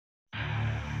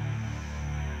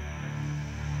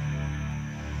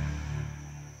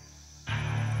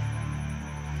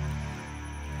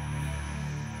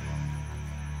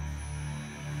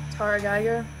Tarah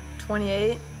Gieger,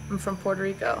 28. I'm from Puerto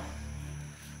Rico.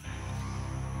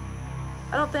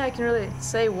 I don't think I can really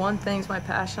say one thing's my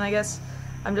passion. I guess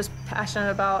I'm just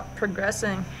passionate about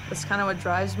progressing. That's kind of what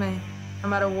drives me. No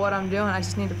matter what I'm doing, I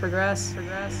just need to progress.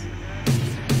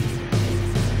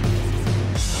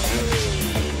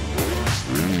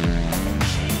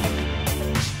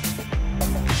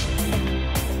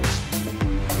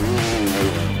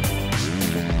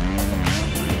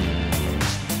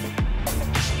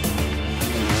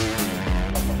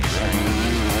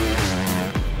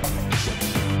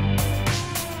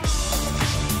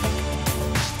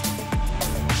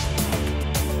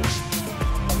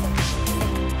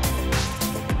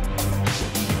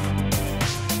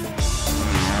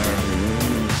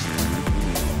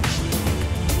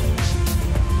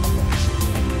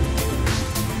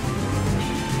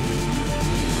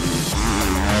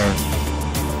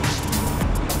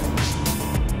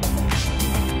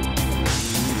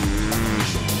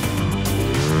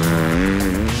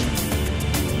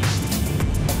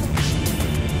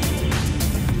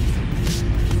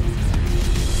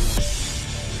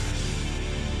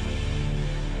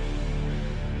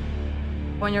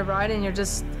 When you're riding, you're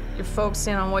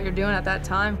focusing on what you're doing at that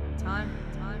time.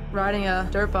 Riding a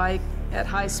dirt bike at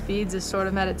high speeds is sort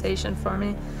of meditation for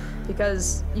me,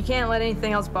 because you can't let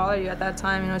anything else bother you at that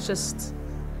time. You know, it's just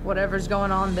whatever's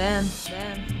going on then.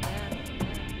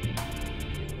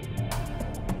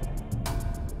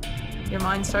 Your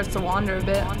mind starts to wander a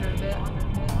bit.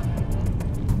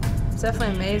 It's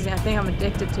definitely amazing. I think I'm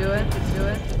addicted to it.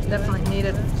 Definitely need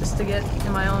it just to get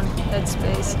in my own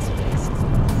headspace.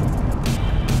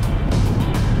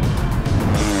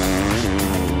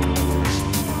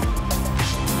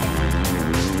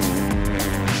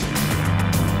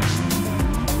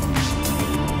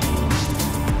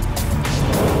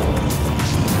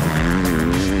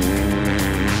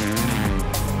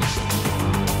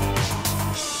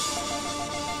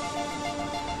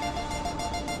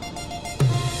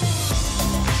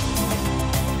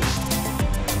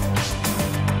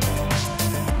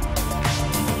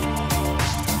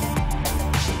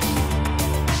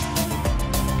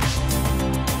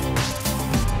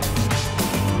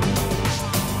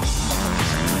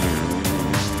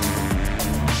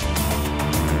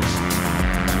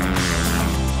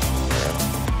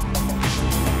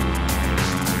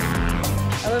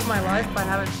 I live my life by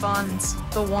having fun. It's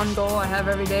the one goal I have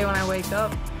every day when I wake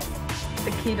up.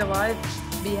 The key to life,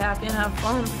 be happy and have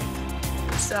fun.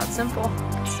 It's that simple.